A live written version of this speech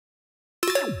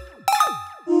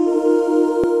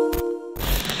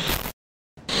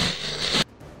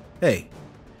Hey,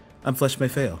 I'm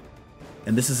FleshMayFail,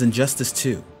 and this is Injustice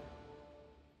 2.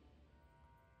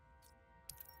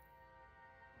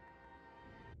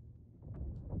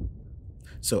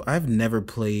 So I've never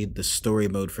played the story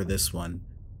mode for this one.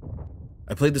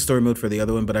 I played the story mode for the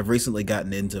other one, but I've recently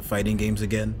gotten into fighting games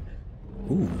again.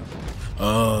 Ooh.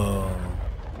 Oh.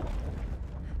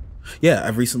 Yeah,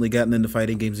 I've recently gotten into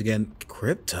fighting games again.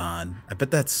 Krypton. I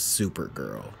bet that's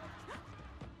Supergirl.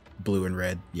 Blue and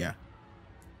red, yeah.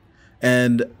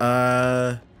 And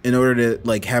in order to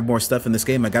like have more stuff in this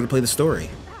game, I gotta play the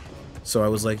story. So I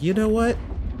was like, you know what?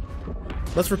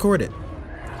 Let's record it.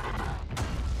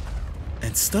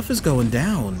 And stuff is going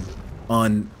down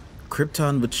on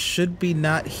Krypton, which should be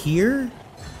not here.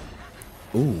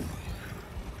 Ooh.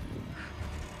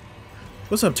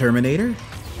 What's up, Terminator?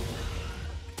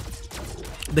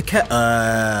 The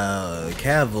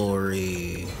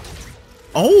cavalry.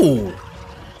 Oh!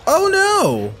 Oh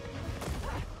no!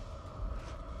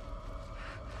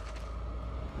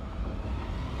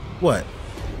 What?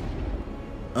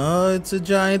 Oh, it's a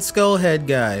giant skull head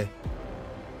guy.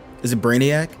 Is it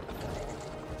Brainiac?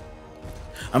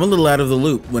 I'm a little out of the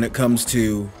loop when it comes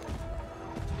to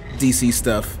DC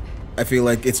stuff. I feel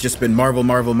like it's just been Marvel,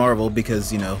 Marvel, Marvel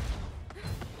because, you know.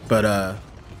 But,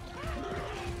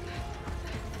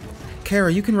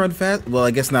 Kara, you can run fast. Well, I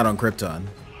guess not on Krypton.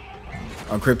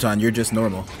 On Krypton, you're just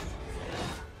normal.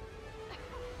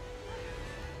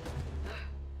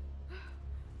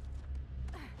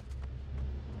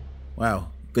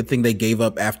 Wow. Good thing they gave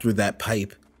up after that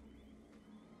pipe.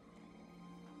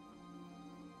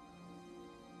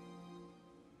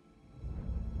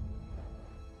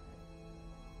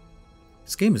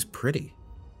 This game is pretty.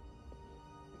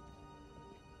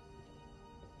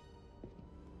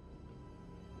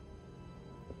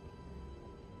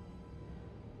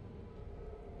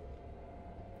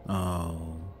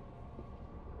 Oh.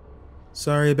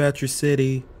 Sorry about your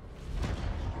city.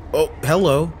 Oh,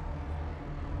 hello.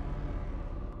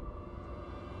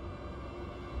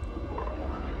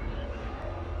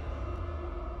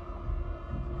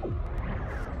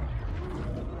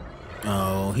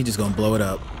 Oh, he just gonna blow it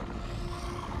up.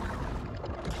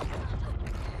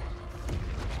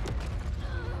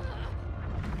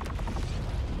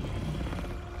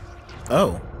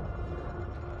 Oh.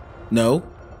 No.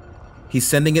 He's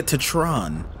sending it to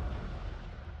Tron.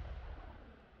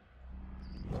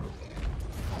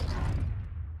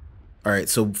 Alright,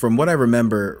 so from what I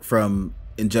remember from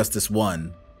Injustice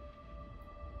 1,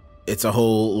 it's a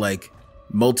whole, like,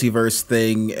 multiverse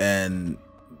thing, and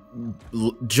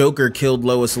Joker killed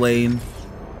Lois Lane,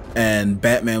 and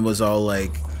Batman was all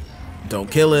like,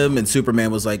 don't kill him, and Superman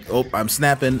was like, oh, I'm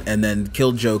snapping, and then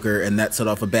killed Joker, and that set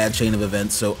off a bad chain of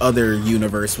events, so other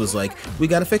universe was like, we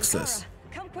gotta fix this.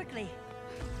 Come quickly.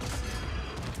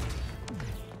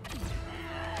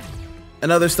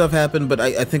 And other stuff happened, but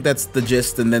I think that's the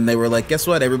gist, and then they were like, guess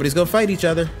what, everybody's gonna fight each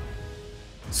other.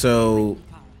 So,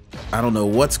 I don't know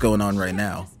what's going on right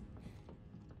now.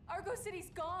 Argo City's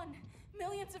gone.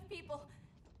 Millions of people.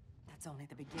 That's only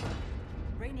the beginning.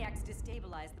 Brainiac's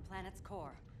destabilized the planet's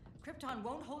core. Krypton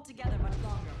won't hold together much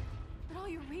longer. But all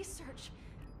your research,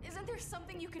 isn't there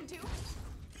something you can do?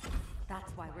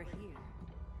 That's why we're here.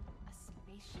 A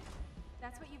spaceship?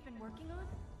 That's what you've been working on?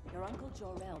 Your uncle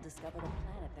Jor-El discovered a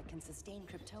planet that can sustain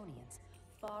Kryptonians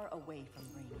far away from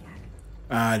Brainiac.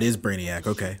 Ah, it is Brainiac,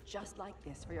 okay. Just like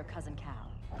this for your cousin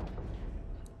Cal.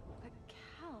 But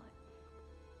Cal,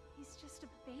 he's just a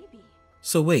baby.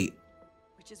 So wait,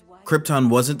 Which is why Krypton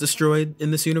wasn't destroyed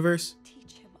in this universe?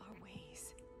 teach him our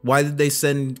ways. Why did they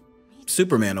send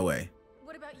Superman away?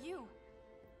 What about you?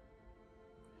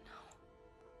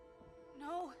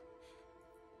 No.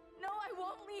 No, I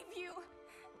won't leave you.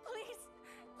 Please,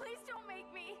 please don't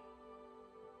make me.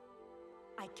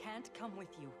 I can't come with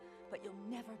you, but you'll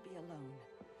never be alone.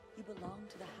 You belong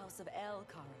to the House of El,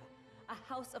 Kara, a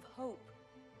house of hope.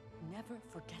 Never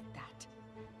forget that.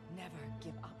 Never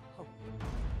give up hope.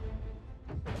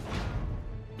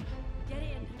 Get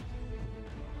in.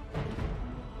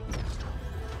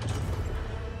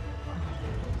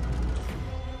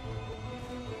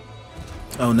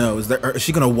 Oh no, is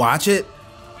she gonna watch it?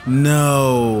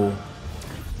 No.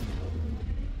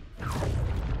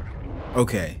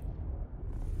 Okay.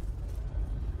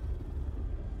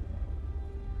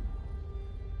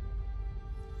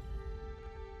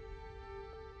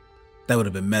 That would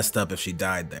have been messed up if she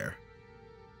died there.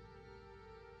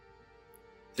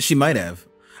 She might have.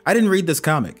 I didn't read this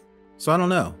comic, so I don't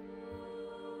know.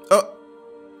 Oh.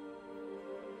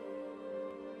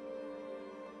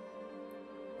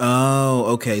 Oh,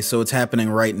 okay, so it's happening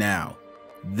right now.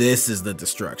 This is the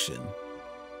destruction.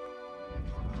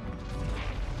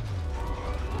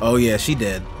 Oh yeah, she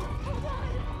did.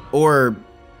 Or,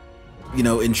 you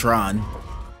know, in Tron.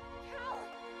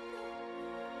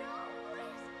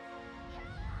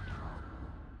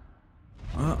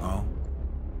 Uh-oh.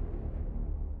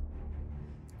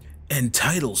 And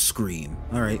title screen.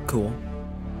 Alright, cool.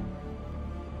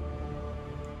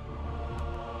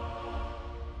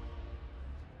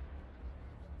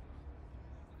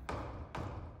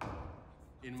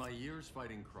 In my years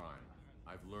fighting crime,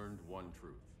 I've learned one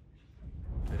truth.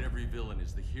 That every villain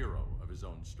is the hero of his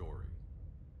own story.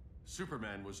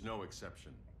 Superman was no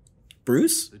exception.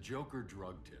 Bruce? The Joker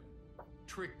drugged him,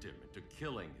 tricked him into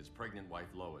killing his pregnant wife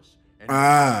Lois, and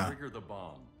triggered the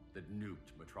bomb that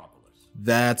nuked Metropolis.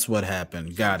 That's what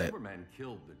happened. Got it. Superman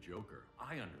killed the Joker.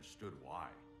 I understood why.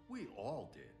 We all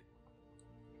did.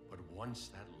 But once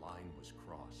that line was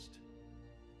crossed,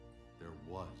 there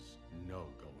was no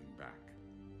going back.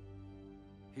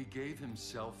 He gave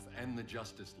himself and the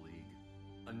Justice League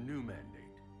a new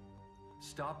mandate.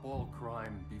 Stop all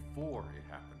crime before it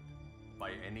happened,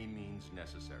 by any means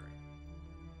necessary.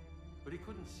 But he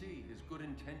couldn't see his good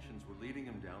intentions were leading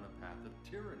him down a path of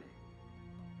tyranny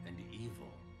and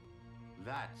evil.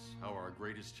 That's how our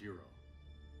greatest hero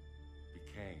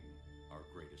became our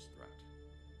greatest threat.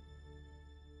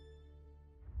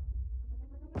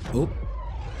 Oh.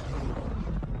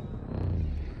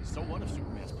 So what if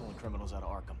Superman's pulling criminals out of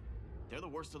Arkham? They're the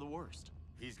worst of the worst.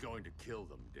 He's going to kill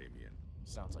them, Damian.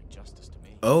 Sounds like justice to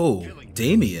me. Oh, Killing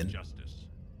Damian. Justice.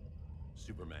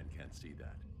 Superman can't see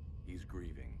that. He's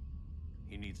grieving.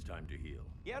 He needs time to heal.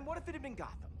 Yeah, and what if it had been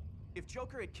Gotham? If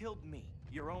Joker had killed me,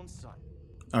 your own son?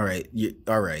 All right.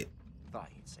 All right.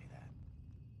 Thought you'd say that.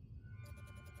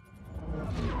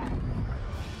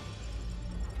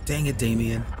 Dang it,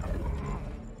 Damian.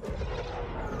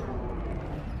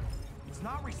 It's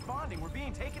not responding. We're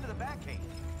being taken to the Batcave.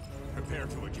 Prepare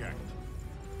to eject.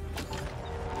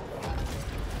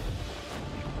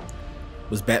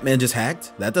 Was Batman just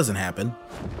hacked? That doesn't happen.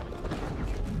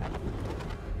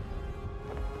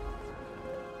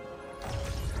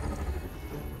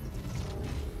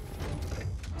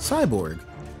 Cyborg.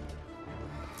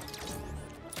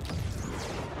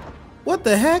 What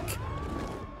the heck?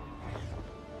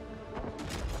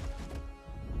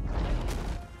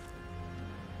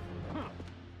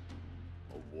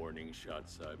 A warning shot,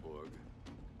 Cyborg.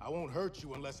 I won't hurt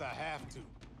you unless I have to.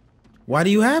 Why do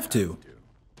you have to?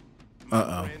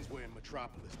 My friends were in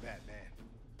Metropolis, Batman.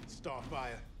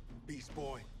 Starfire, Beast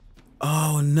Boy.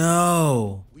 Oh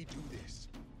no. We do this.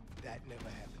 That never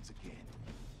happens again.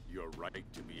 You're right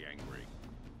to be angry,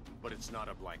 but it's not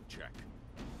a blank check.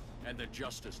 And the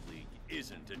Justice League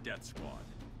isn't a death squad.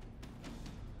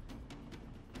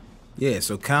 Yeah,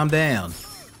 so calm down.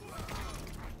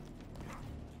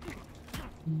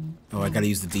 Oh, I gotta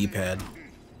use the D-pad.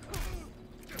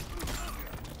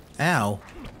 Ow.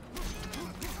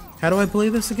 How do I play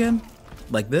this again?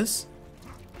 Like this?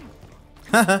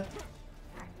 Haha.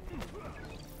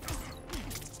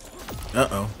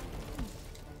 Uh-oh.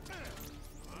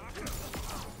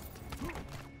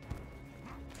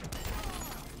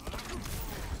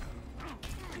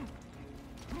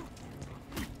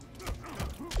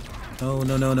 Oh,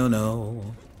 no, no, no,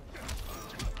 no.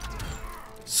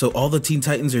 So all the Teen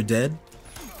Titans are dead?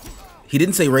 He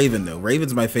didn't say Raven though.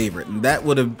 Raven's my favorite, and that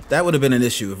would have been an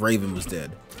issue if Raven was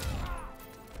dead.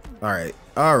 All right.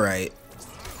 All right.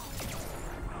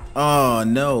 Oh,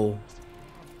 no.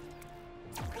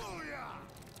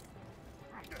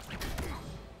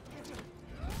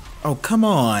 Oh, come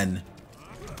on.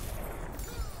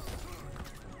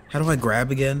 How do I grab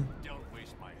again? Don't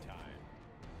waste my time.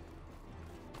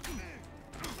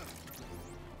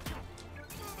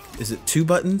 Is it 2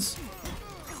 buttons?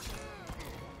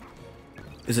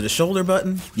 Is it a shoulder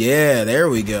button? Yeah, there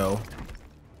we go.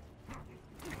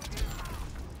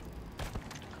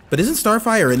 But isn't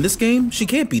Starfire in this game? She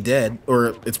can't be dead.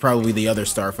 Or it's probably the other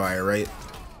Starfire, right?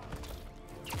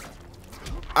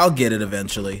 I'll get it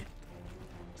eventually.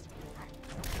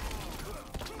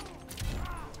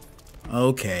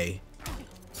 Okay.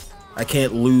 I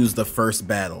can't lose the first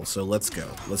battle, so let's go.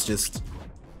 Let's just...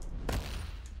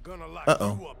 Gonna lock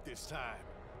Uh-oh. you up this time.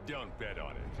 Don't bet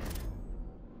on it.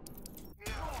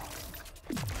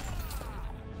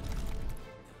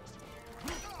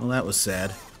 Well, that was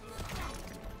sad.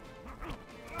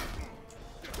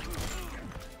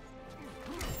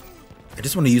 I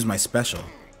just want to use my special.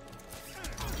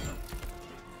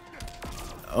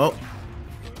 Oh.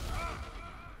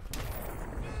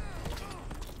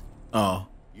 Oh.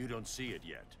 You don't see it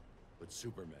yet, but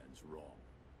Superman's wrong.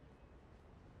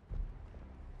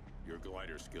 Your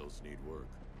glider skills need work.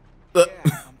 Yeah,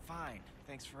 I'm fine.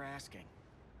 Thanks for asking.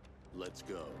 Let's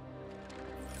go.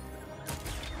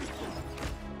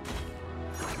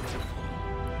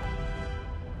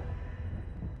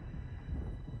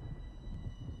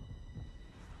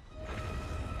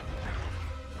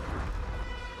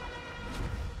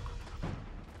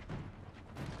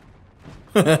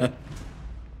 I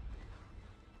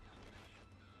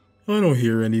don't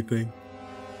hear anything.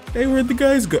 Hey, where'd the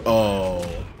guys go? Oh.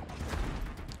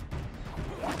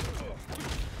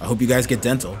 I hope you guys get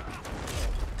dental.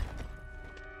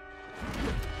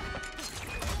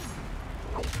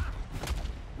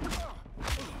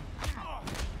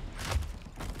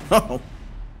 Oh.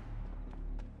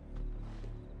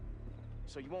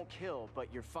 So you won't kill, but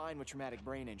you're fine with traumatic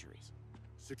brain injuries.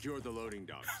 Secure the loading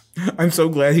docks. I'm so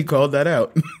glad he called that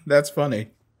out. That's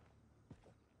funny.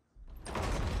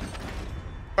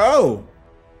 Oh!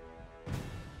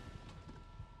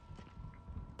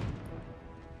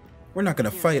 We're not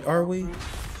gonna fight, are we?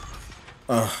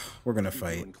 Ugh, we're gonna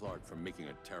fight. You and Clark from making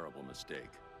a terrible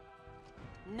mistake.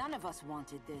 None of us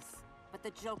wanted this, but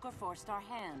the Joker forced our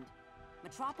hand.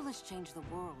 Metropolis changed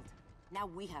the world. Now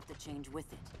we have to change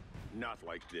with it. Not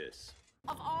like this.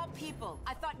 Of all people,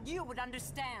 I thought you would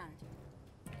understand.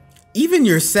 Even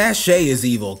your sachet is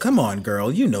evil. Come on,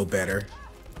 girl. You know better.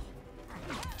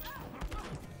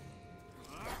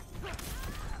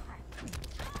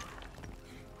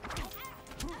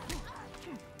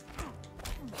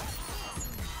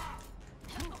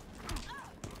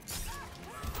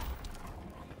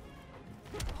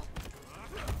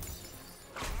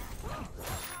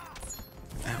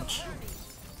 Ouch.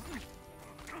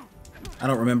 I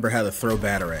don't remember how to throw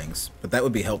batarangs, but that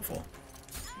would be helpful.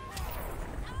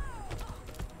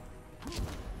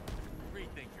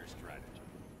 Rethink your strategy.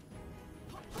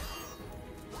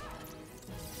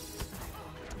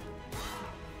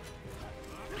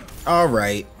 All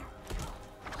right.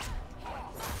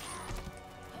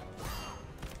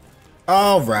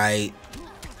 All right.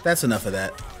 That's enough of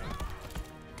that.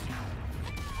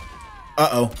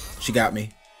 Uh-oh. She got me.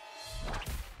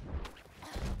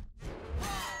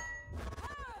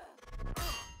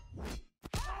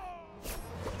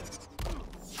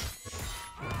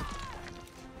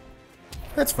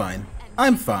 That's fine.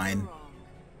 I'm fine.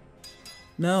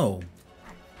 No.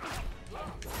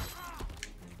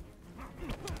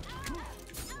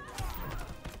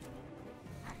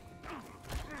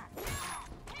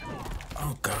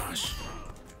 Oh, gosh.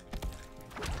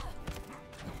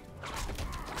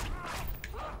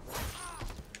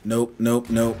 Nope, nope,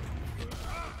 nope.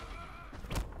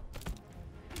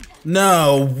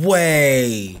 No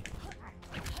way!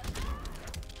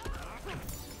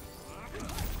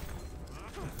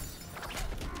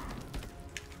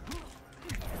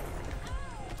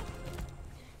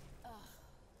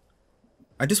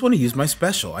 I just want to use my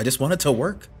special. I just want it to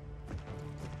work.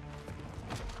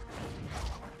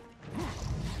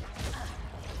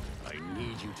 I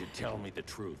need you to tell me the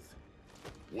truth.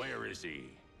 Where is he?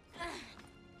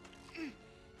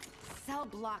 Cell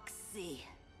block C.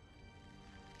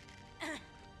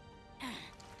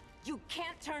 You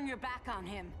can't turn your back on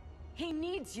him. He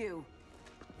needs you.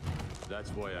 That's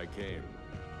why I came.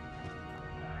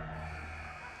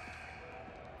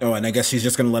 Oh, and I guess she's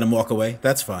just gonna let him walk away.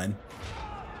 That's fine.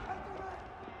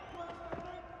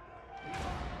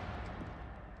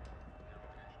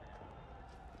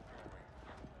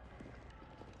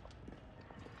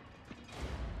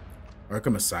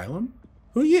 Arkham Asylum?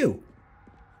 Who you?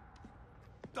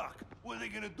 Doc, what are they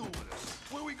gonna do with us?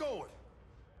 Where we going?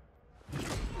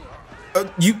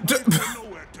 You.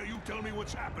 Nowhere till you tell me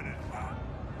what's happening.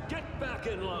 Get back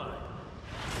in line.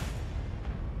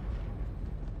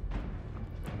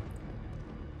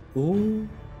 Ooh.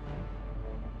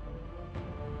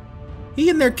 He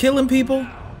in there killing people?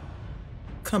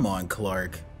 Come on,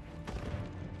 Clark.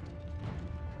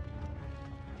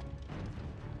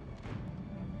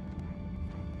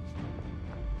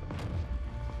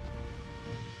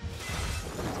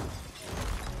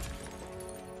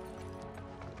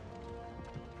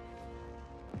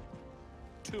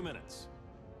 Minutes.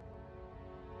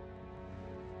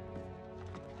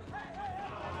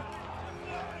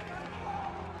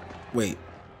 Wait,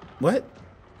 what?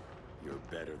 You're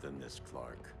better than this,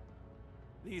 Clark.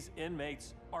 These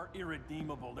inmates are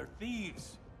irredeemable. They're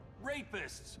thieves,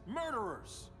 rapists,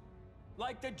 murderers.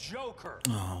 Like the Joker.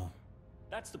 Oh.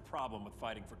 That's the problem with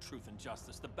fighting for truth and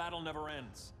justice. The battle never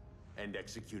ends. And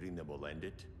executing them will end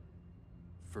it?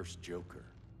 First Joker,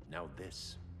 now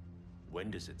this.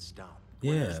 When does it stop?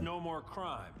 When Yeah. there's no more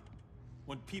crime.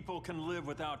 When people can live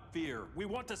without fear. We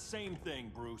want the same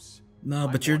thing, Bruce. No,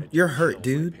 but I wanted you're to hurt,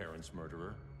 kill my dude. parents'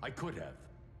 murderer. I could have.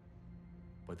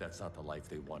 But that's not the life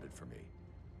they wanted for me.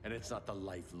 And it's not the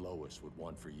life Lois would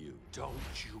want for you. Don't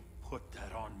you put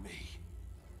that on me.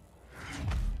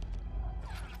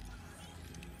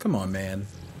 Come on, man.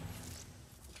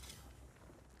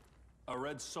 A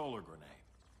red solar grenade.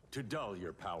 To dull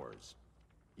your powers,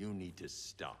 you need to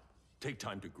stop. Take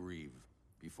time to grieve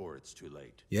before it's too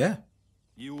late. Yeah.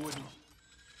 You wouldn't...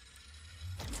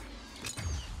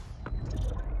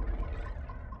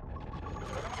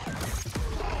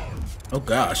 Oh,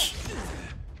 gosh.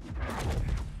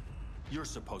 You're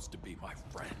supposed to be my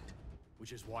friend.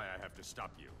 Which is why I have to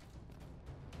stop you.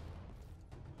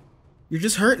 You're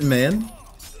just hurting, man.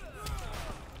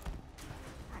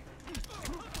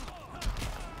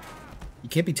 You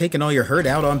can't be taking all your hurt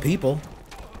out on people.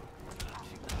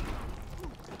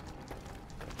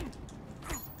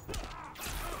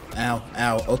 Ow,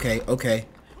 ow, okay, okay.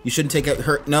 You shouldn't take out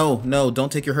hurt. No, no,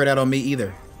 don't take your hurt out on me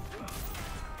either.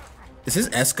 Is his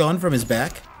S gone from his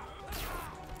back?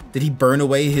 Did he burn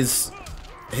away his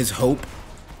hope?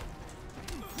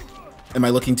 Am I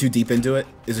looking too deep into it?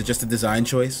 Is it just a design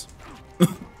choice?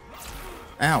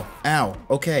 Ow, ow,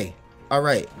 okay,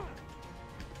 alright.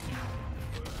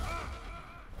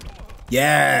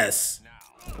 Yes!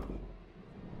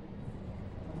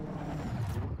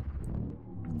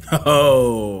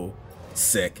 Oh,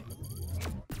 sick.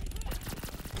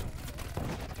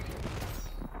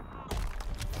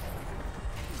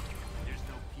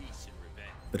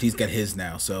 But he's got his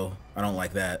now, so I don't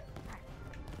like that.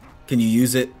 Can you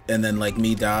use it and then, like,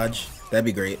 me dodge? That'd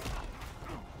be great.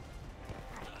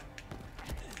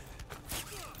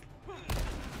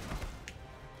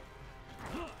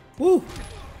 Woo!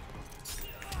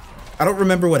 I don't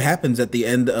remember what happens at the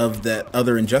end of that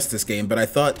other Injustice game, but I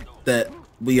thought that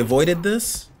we avoided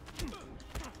this.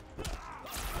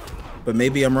 But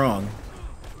maybe I'm wrong.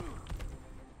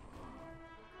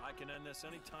 I can end this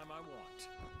anytime I want.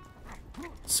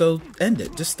 So end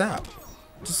it. Just stop.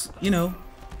 Just, you know.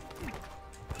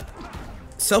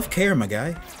 Self-care, my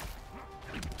guy.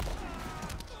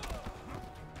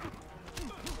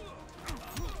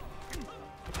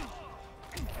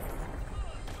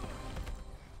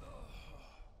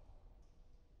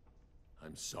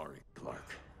 I'm sorry,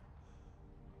 Clark.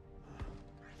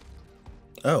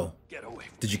 Oh. Get away.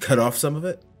 Did you cut off some of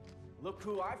it? Look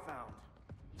who I found.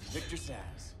 Victor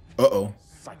Saz. Uh-oh.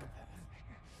 Psychopath.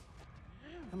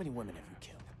 How many women have you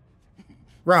killed?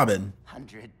 Robin.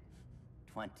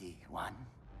 121.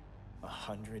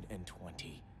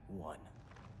 121.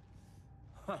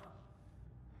 Huh.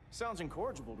 Sounds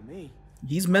incorrigible to me.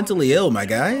 He's mentally ill, my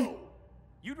guy.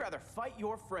 You'd rather fight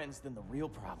your friends than the real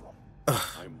problem.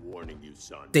 I'm warning you,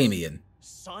 son. Damien.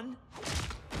 Son?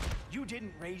 You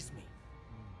didn't raise me.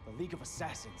 The League of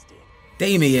Assassins did.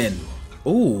 Damien.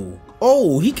 Ooh.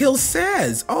 Oh, he kills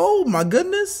Saz. Oh, my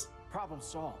goodness. Problem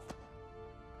solved.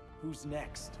 Who's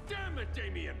next? Damn it,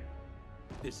 Damien!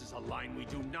 This is a line we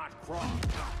do not cross.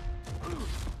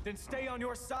 Then stay on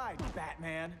your side,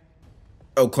 Batman.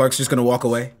 Oh, Clark's just gonna walk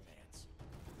away.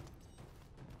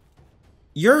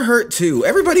 You're hurt too.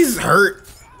 Everybody's hurt.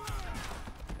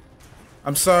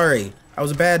 I'm sorry. I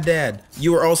was a bad dad.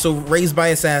 You were also raised by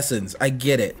assassins. I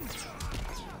get it.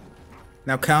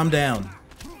 Now calm down.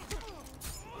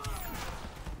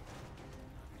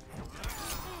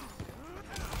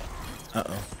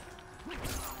 Uh-oh.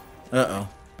 Uh-oh.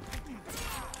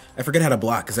 I forget how to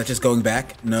block. Is that just going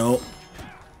back? No.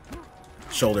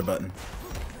 Shoulder button.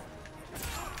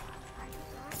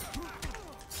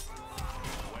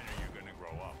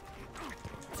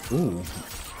 Ooh.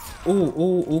 Ooh,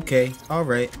 ooh, okay.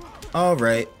 Alright.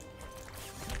 Alright.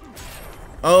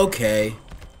 Okay.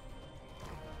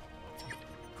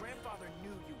 Grandfather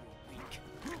knew you were weak.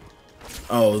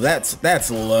 Oh,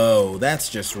 that's low. That's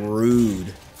just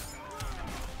rude.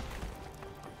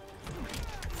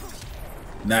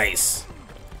 Nice.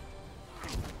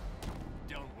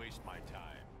 Don't waste my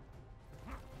time.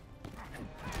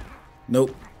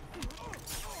 Nope.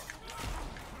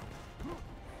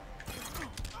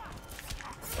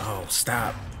 Oh,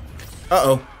 stop.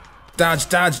 Uh-oh. Dodge,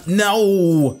 dodge.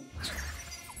 No!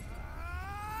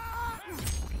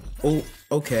 Oh,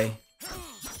 okay.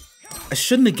 I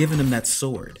shouldn't have given him that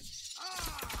sword.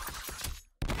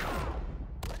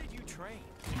 Where did you train?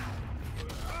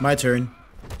 My turn.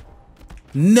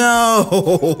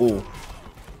 No!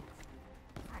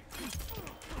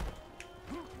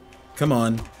 Come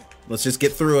on. Let's just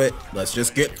get through it. Let's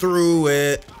just get through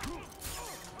it.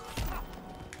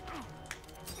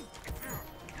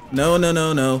 No, no,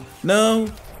 no, no.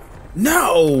 No.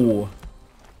 No!